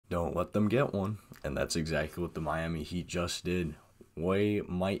Don't let them get one. And that's exactly what the Miami Heat just did. We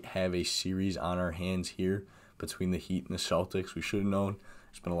might have a series on our hands here between the Heat and the Celtics. We should have known.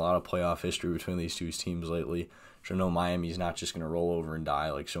 There's been a lot of playoff history between these two teams lately. So no, Miami's not just going to roll over and die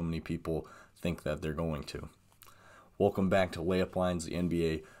like so many people think that they're going to. Welcome back to Layup Lines, the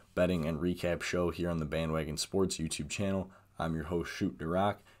NBA betting and recap show here on the Bandwagon Sports YouTube channel. I'm your host,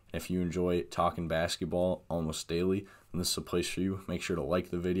 DaRock. And if you enjoy talking basketball almost daily, then this is a place for you. Make sure to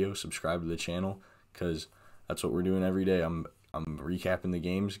like the video, subscribe to the channel, because that's what we're doing every day. I'm recapping the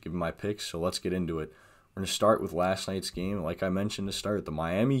games, giving my picks, so let's get into it. We're going to start with last night's game. Like I mentioned to start, the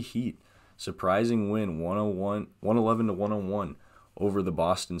Miami Heat, surprising win, 111 to 101 over the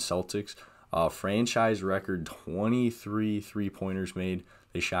Boston Celtics. Franchise record 23 three-pointers made.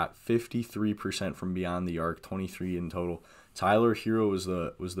 They shot 53% from beyond the arc, 23 in total. Tyler Hero was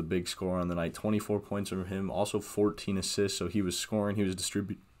the big scorer on the night, 24 points from him, also 14 assists. So he was scoring, he was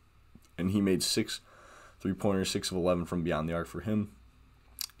distributing, and he made 6 three-pointers, 6 of 11 from beyond the arc for him.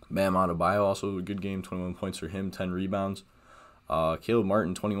 Bam Adebayo, also a good game, 21 points for him, 10 rebounds. Caleb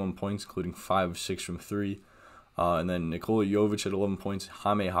Martin, 21 points, including 5 of 6 from 3. And then Nikola Jovic had 11 points,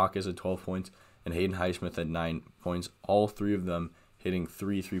 Jaime Jaquez had 12 points, and Hayden Highsmith had 9 points. All three of them hitting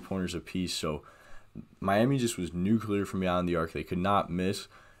 3 three-pointers apiece. So Miami just was nuclear from beyond the arc. They could not miss,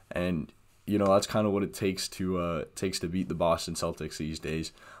 and you know that's kind of what it takes to beat the Boston Celtics these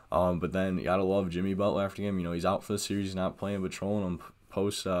days. But then you gotta love Jimmy Butler after the game. You know he's out for the series, he's not playing, but trolling him.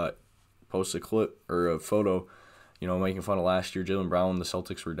 Post a clip or a photo, you know, making fun of last year. Jaylen Brown, the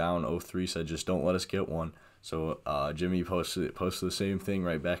Celtics were down 0-3, said just don't let us get one. So Jimmy posted the same thing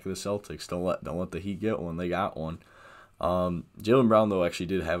right back at the Celtics. Don't let the Heat get one. They got one. Jaylen Brown, though, actually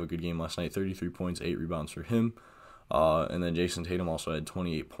did have a good game last night. 33 points, 8 rebounds for him. And then Jason Tatum also had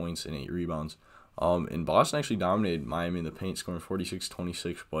 28 points and 8 rebounds. And Boston actually dominated Miami in the paint, scoring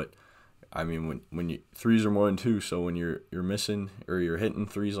 46-26. But I mean, when you threes are more than 2, so when you're missing or you're hitting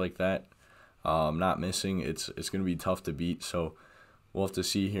threes like that, not missing, it's going to be tough to beat. So we'll have to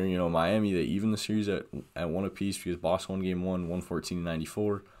see here. You know, Miami, they even the series at 1 apiece because Boston won game 1,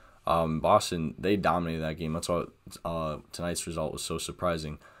 114-94. Boston, they dominated that game. That's why tonight's result was so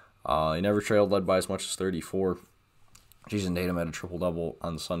surprising. They never trailed, led by as much as 34. Jason Tatum had a triple-double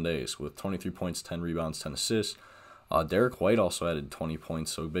on Sundays with 23 points, 10 rebounds, 10 assists. Derek White also added 20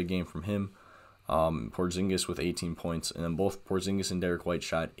 points, so a big game from him. Porzingis with 18 points, and then both Porzingis and Derek White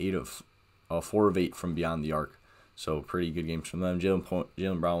shot 4 of 8 from beyond the arc. So pretty good games from them.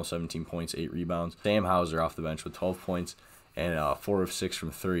 Jaylen Brown with 17 points, 8 rebounds. Sam Hauser off the bench with 12 points and 4 of 6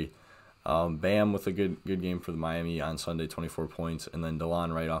 from 3. Bam with a good game for the Miami on Sunday, 24 points. And then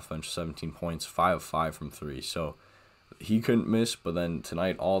DeLon Wright off the bench, 17 points, 5 of 5 from 3. So he couldn't miss, but then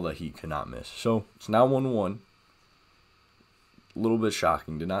tonight all the Heat could not miss. So it's now 1-1. A little bit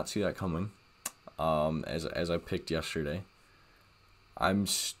shocking. Did not see that coming as I picked yesterday. I'm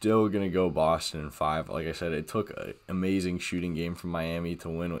still going to go Boston in 5. Like I said, it took an amazing shooting game from Miami to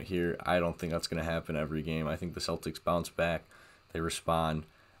win here. I don't think that's going to happen every game. I think the Celtics bounce back. They respond.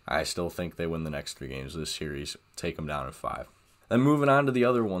 I still think they win the next 3 games of this series. Take them down in 5. Then moving on to the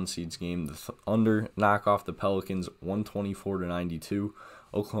other 1-seeds game, the Thunder knock off the Pelicans 124-92.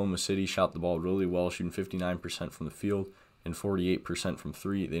 Oklahoma City shot the ball really well, shooting 59% from the field and 48% from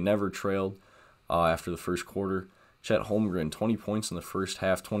 3. They never trailed after the first quarter. Chet Holmgren, 20 points in the first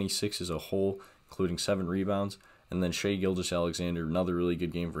half, 26 as a whole, including 7 rebounds. And then Shai Gilgeous-Alexander, another really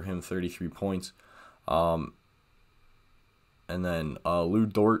good game for him, 33 points. And then Lou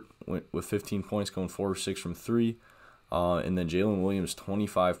Dort went with 15 points, going 4 of 6 from 3. And then Jalen Williams,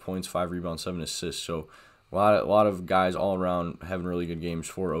 25 points, 5 rebounds, 7 assists. So a lot of guys all around having really good games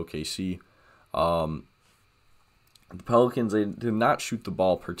for OKC. The Pelicans, they did not shoot the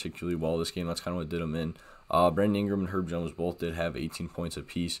ball particularly well this game. That's kind of what did them in. Brandon Ingram and Herb Jones both did have 18 points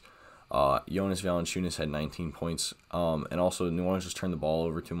apiece. Jonas Valanciunas had 19 points. And also New Orleans just turned the ball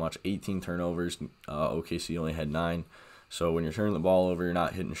over too much. 18 turnovers. OKC only had 9. So when you're turning the ball over, you're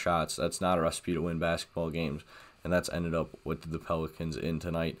not hitting shots. That's not a recipe to win basketball games. And that's ended up with the Pelicans in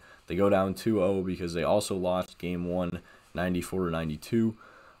tonight. They go down 2-0 because they also lost game 1, 94-92.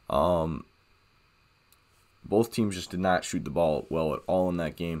 Both teams just did not shoot the ball well at all in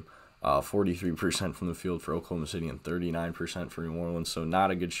that game. 43% from the field for Oklahoma City and 39% for New Orleans, so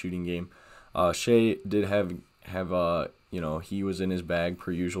not a good shooting game. Shai did have he was in his bag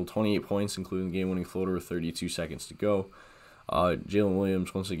per usual, 28 points, including the game-winning floater with 32 seconds to go. Jalen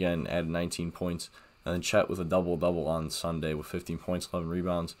Williams once again added 19 points, and then Chet with a double-double on Sunday with 15 points, 11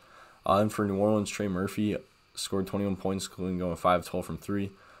 rebounds. And for New Orleans, Trey Murphy scored 21 points, including going 5-12 from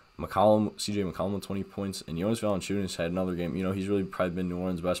 3. CJ McCollum with 20 points, and Jonas Valanciunas had another game. He's really probably been New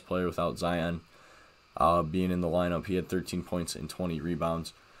Orleans' best player without Zion being in the lineup. He had 13 points and 20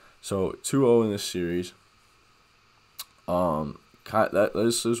 rebounds. So 2-0 in this series.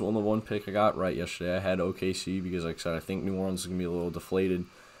 This is only one pick I got right yesterday. I had OKC because, like I said, I think New Orleans is going to be a little deflated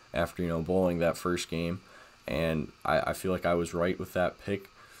after, bowling that first game. And I feel like I was right with that pick.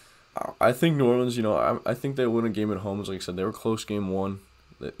 I think New Orleans, I think they win a game at home. Like I said, they were close game one.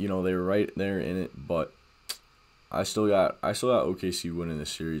 They were right there in it, but I still got OKC winning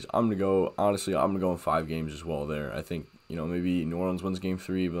this series. I'm gonna go in 5 games as well there. I think, maybe New Orleans wins game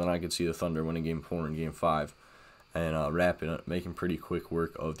 3, but then I could see the Thunder winning game 4 and game 5. And wrapping up, making pretty quick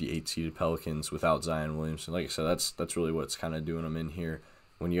work of the 8-seeded Pelicans without Zion Williamson. Like I said, that's really what's kind of doing them in here.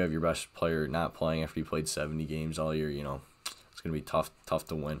 When you have your best player not playing after you played 70 games all year, it's going to be tough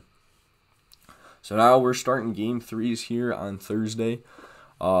to win. So now we're starting game 3s here on Thursday.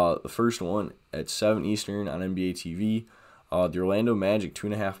 The first one at 7 Eastern on NBA TV. The Orlando Magic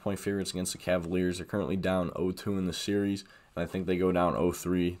 2.5-point favorites against the Cavaliers. They're currently down 0-2 in the series, and I think they go down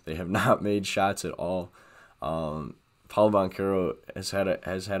 0-3. They have not made shots at all. Paulo Banchero has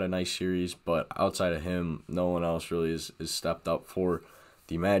had a nice series, but outside of him, no one else really is stepped up for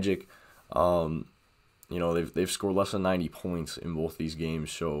the Magic. They've scored less than 90 points in both these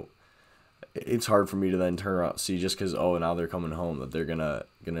games, so it's hard for me to then turn around see just because now they're coming home that they're gonna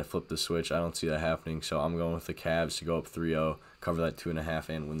flip the switch. I don't see that happening, so I'm going with the Cavs to go up 3-0, cover that 2.5,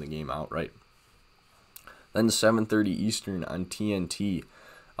 and win the game outright. Then 7:30 Eastern on TNT.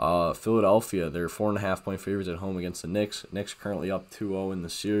 Philadelphia, they're 4.5-point favorites at home against the Knicks. Knicks currently up 2-0 in the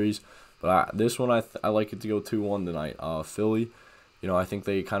series, but this one I like it to go 2-1 tonight. Philly, I think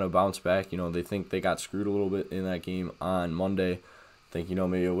they kind of bounce back. They think they got screwed a little bit in that game on Monday. I think,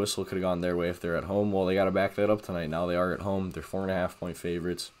 maybe a whistle could have gone their way if they're at home. Well, they got to back that up tonight. Now they are at home. They're 4.5-point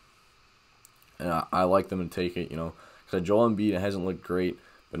favorites, and I like them to take it. Because Joel Embiid hasn't looked great,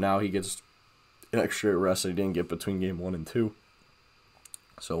 but now he gets an extra rest that he didn't get between game 1 and 2.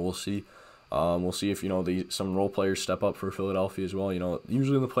 So we'll see. We'll see if some role players step up for Philadelphia as well.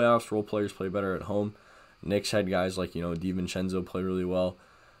 Usually in the playoffs, role players play better at home. Knicks had guys like DiVincenzo play really well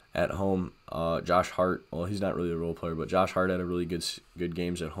at home. Josh Hart, well, he's not really a role player, but Josh Hart had a really good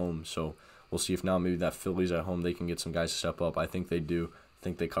games at home. So we'll see if now maybe that Phillies at home they can get some guys to step up. I think they do. I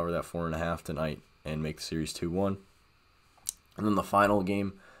think they cover that 4.5 tonight and make the series 2-1. And then the final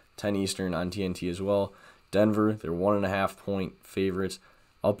game, 10 Eastern on TNT as well. Denver, they're 1.5-point favorites.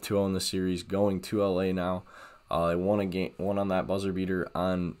 Up 2-0 in the series, going to LA now. They won on that buzzer beater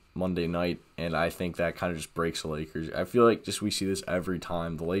on Monday night, and I think that kind of just breaks the Lakers. I feel like we see this every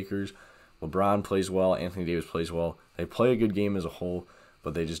time. The Lakers, LeBron plays well, Anthony Davis plays well. They play a good game as a whole,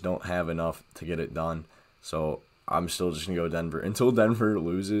 but they just don't have enough to get it done. So I'm still just gonna go Denver until Denver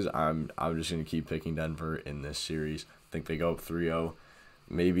loses. I'm just gonna keep picking Denver in this series. I think they go up 3-0.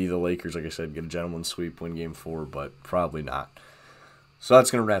 Maybe the Lakers, like I said, get a gentleman's sweep, win game 4, but probably not. So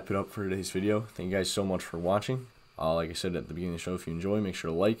that's going to wrap it up for today's video. Thank you guys so much for watching. Like I said at the beginning of the show, if you enjoy, make sure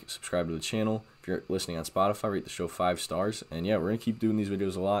to like, subscribe to the channel. If you're listening on Spotify, rate the show 5 stars. And yeah, we're going to keep doing these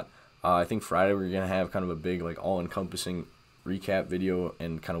videos a lot. I think Friday we're going to have kind of a big, all-encompassing recap video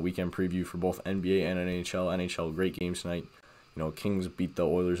and kind of weekend preview for both NBA and NHL. NHL, great games tonight. Kings beat the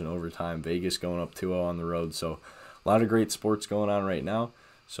Oilers in overtime. Vegas going up 2-0 on the road. So a lot of great sports going on right now.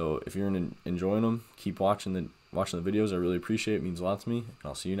 So if you're enjoying them, keep watching the videos. I really appreciate it. It means a lot to me. And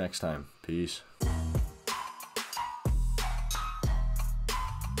I'll see you next time. Peace.